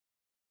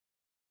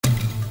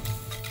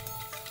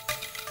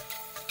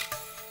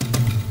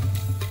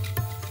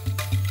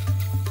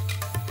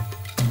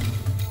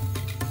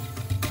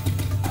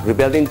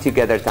Rebuilding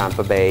Together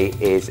Tampa Bay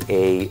is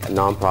a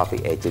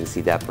nonprofit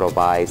agency that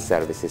provides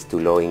services to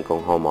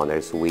low-income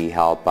homeowners. We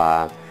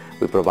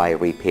provide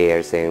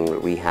repairs and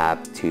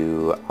rehab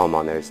to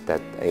homeowners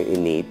that are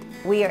in need.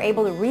 We are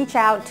able to reach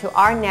out to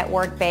our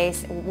network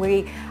base.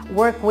 We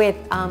work with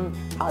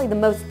probably the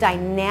most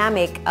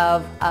dynamic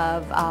of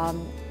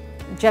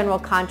general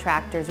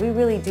contractors. We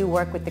really do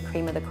work with the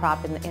cream of the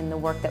crop in the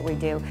work that we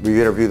do. We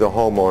interview the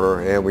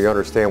homeowner and we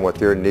understand what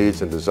their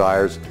needs and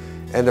desires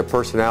and the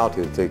personality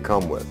that they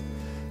come with.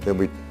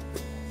 Then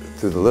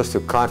through the list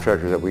of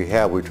contractors that we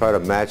have, we try to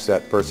match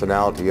that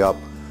personality up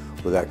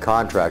with that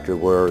contractor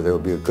where there will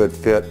be a good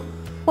fit.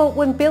 Well,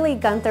 when Billy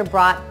Gunther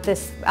brought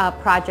this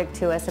project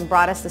to us and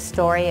brought us the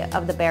story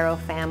of the Barrow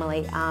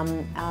family,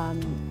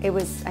 it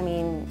was,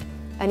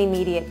 an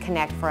immediate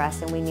connect for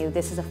us, and we knew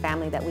this is a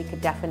family that we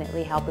could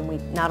definitely help, and we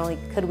not only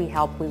could we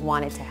help, we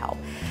wanted to help.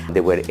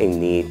 They were in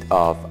need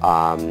of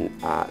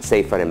a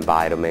safer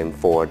environment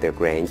for their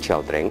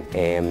grandchildren,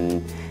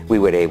 and we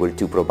were able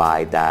to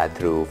provide that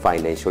through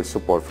financial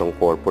support from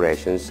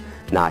corporations,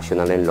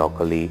 national and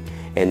locally,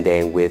 and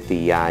then with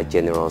the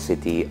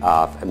generosity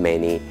of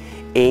many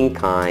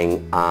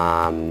in-kind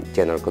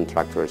general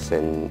contractors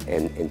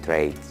and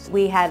trades.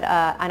 We had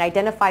an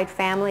identified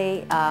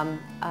family,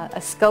 a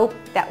scope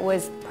that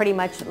was pretty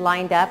much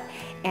lined up,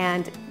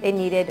 and it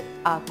needed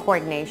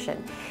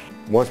coordination.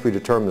 Once we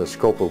determine the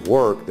scope of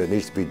work that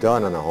needs to be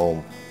done in a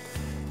home,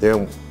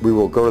 then we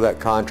will go to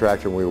that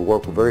contractor and we will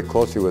work very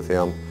closely with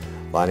him,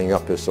 lining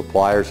up his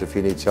suppliers if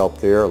he needs help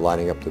there,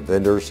 lining up the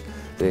vendors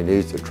that he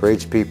needs, the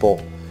tradespeople.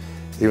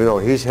 Even though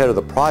he's head of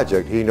the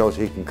project, he knows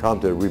he can come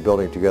to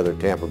Rebuilding Together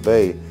Tampa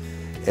Bay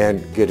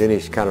and get any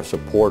kind of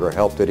support or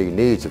help that he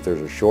needs if there's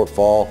a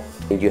shortfall.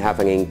 You have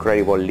an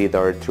incredible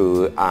leader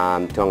through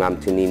Tom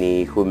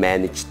Antonini, who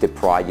managed the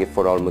project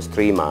for almost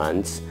 3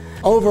 months.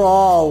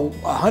 Overall,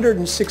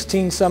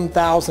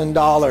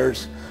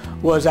 $116,000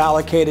 was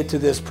allocated to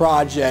this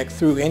project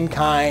through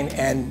in-kind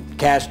and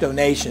cash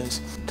donations.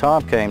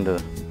 Tom came to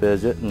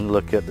visit and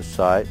look at the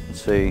site and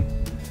see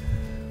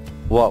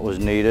what was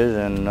needed,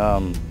 and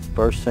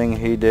first thing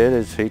he did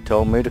is he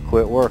told me to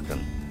quit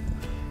working.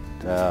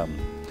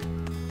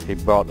 He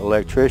brought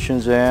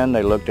electricians in,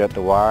 they looked at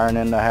the wiring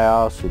in the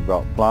house, he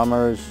brought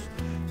plumbers,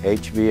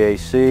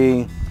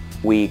 HVAC.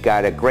 We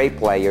got great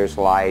players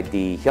like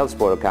the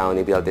Hillsborough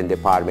County Building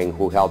Department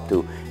who helped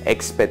to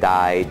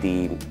expedite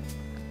the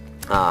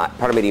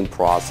permitting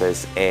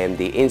process and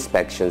the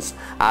inspections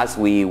as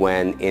we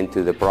went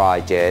into the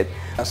project.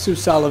 Sue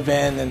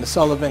Sullivan and the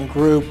Sullivan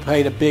Group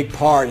played a big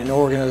part in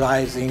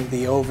organizing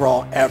the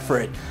overall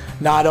effort,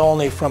 not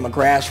only from a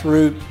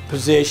grassroots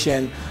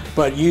position,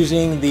 but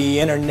using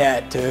the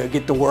internet to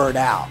get the word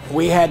out.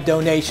 We had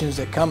donations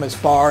that come as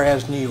far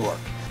as New York.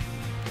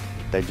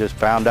 They just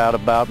found out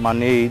about my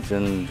needs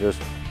and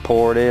just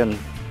poured in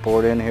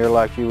here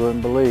like you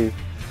wouldn't believe.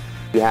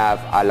 We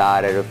have a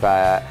lot of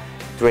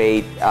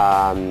trade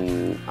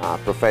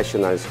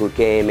professionals who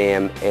came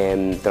in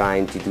and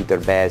trying to do their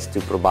best to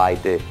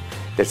provide their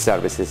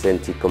services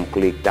and to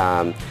complete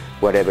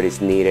whatever is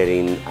needed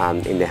in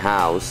the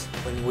house.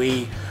 When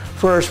we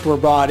first were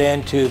brought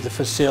into the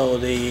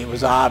facility, it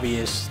was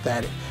obvious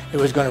that it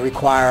was going to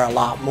require a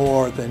lot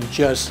more than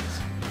just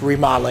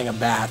remodeling a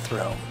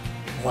bathroom.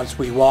 Once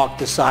we walked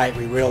the site,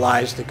 we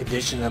realized the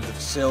condition of the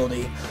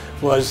facility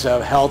was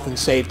a health and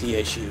safety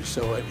issue,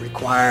 so it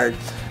required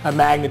a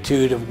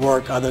magnitude of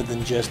work other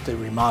than just the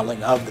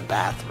remodeling of the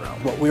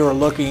bathroom. What we were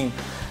looking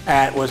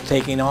at was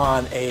taking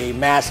on a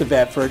massive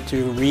effort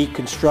to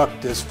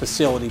reconstruct this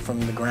facility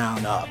from the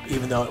ground up.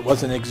 Even though it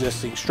was an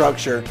existing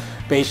structure,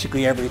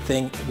 basically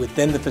everything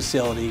within the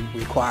facility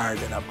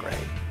required an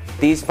upgrade.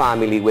 This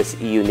family was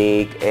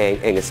unique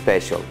and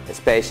special,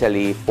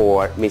 especially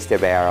for Mr.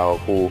 Barrow,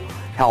 who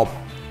helped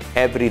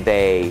every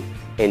day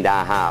in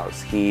that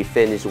house. He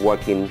finished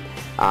working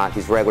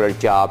his regular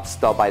job,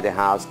 stopped by the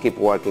house, keep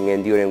working,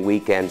 and during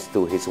weekends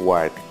do his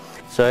work.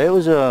 So it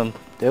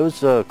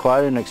was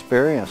quite an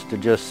experience to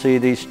just see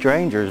these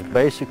strangers,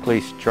 basically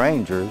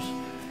strangers,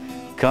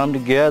 come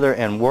together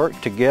and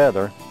work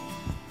together.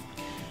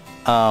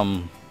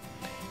 And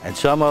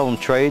some of them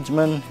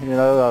tradesmen, you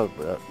know.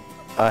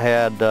 I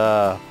had,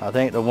 I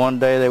think the one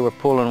day they were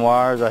pulling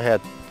wires, I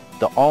had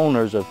the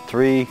owners of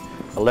 3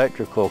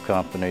 electrical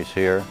companies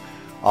here,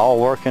 all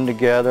working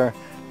together,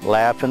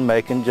 laughing,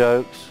 making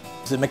jokes.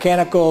 The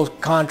mechanical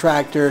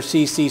contractor,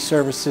 CC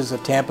Services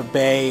of Tampa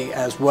Bay,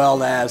 as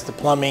well as the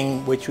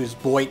plumbing, which was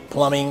Boyd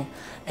Plumbing,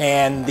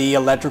 and the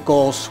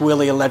electrical,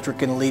 Swilly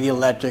Electric and Leedy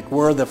Electric,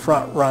 were the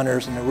front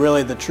runners and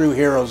really the true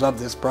heroes of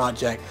this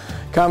project,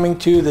 coming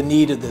to the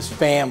need of this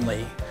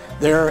family.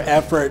 Their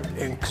effort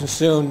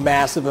consumed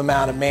massive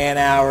amount of man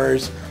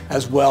hours,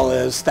 as well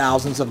as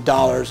thousands of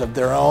dollars of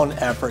their own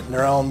effort and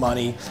their own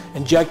money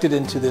injected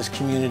into this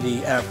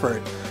community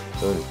effort.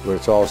 So when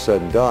it's all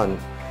said and done,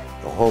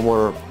 the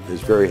homeowner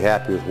is very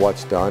happy with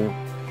what's done.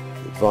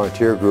 The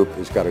volunteer group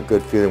has got a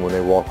good feeling when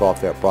they walk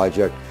off that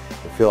project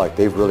and feel like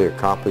they've really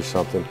accomplished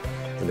something.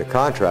 And the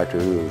contractor,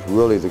 who is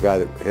really the guy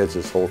that heads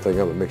this whole thing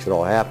up and makes it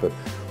all happen,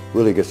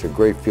 really gets a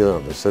great feeling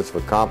of a sense of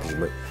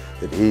accomplishment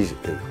that he's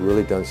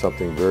really done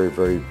something very,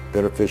 very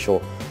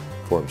beneficial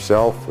for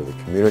himself, for the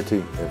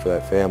community, and for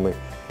that family.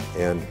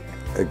 And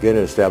again,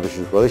 it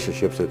establishes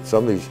relationships that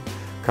some of these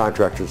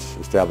contractors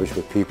establish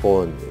with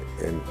people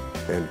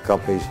and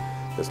companies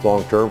that's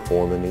long-term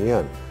for them in the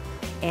end.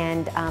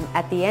 And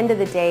at the end of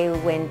the day,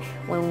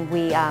 when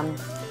we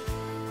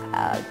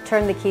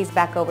turned the keys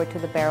back over to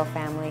the Barrow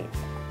family,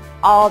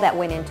 all that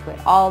went into it,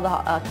 all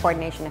the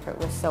coordination effort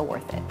was so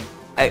worth it.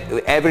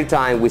 Every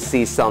time we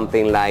see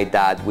something like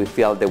that, we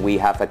feel that we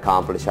have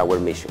accomplished our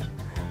mission,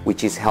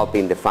 which is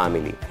helping the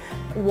family.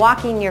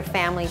 Walking your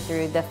family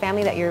through, the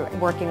family that you're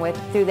working with,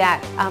 through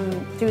that,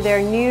 through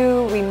their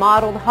new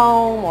remodeled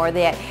home,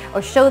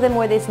 or show them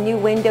where this new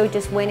window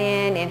just went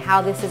in and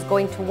how this is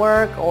going to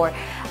work, or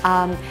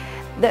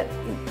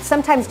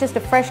sometimes just a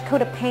fresh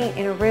coat of paint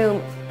in a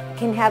room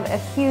can have a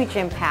huge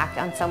impact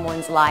on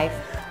someone's life.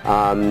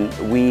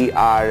 We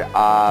are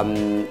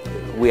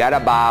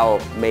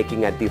about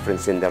making a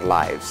difference in their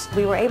lives.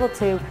 We were able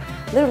to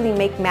literally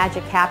make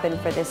magic happen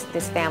for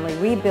this family,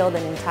 rebuild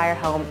an entire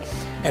home.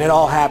 And it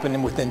all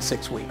happened within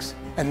 6 weeks.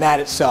 And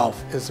that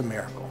itself is a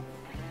miracle.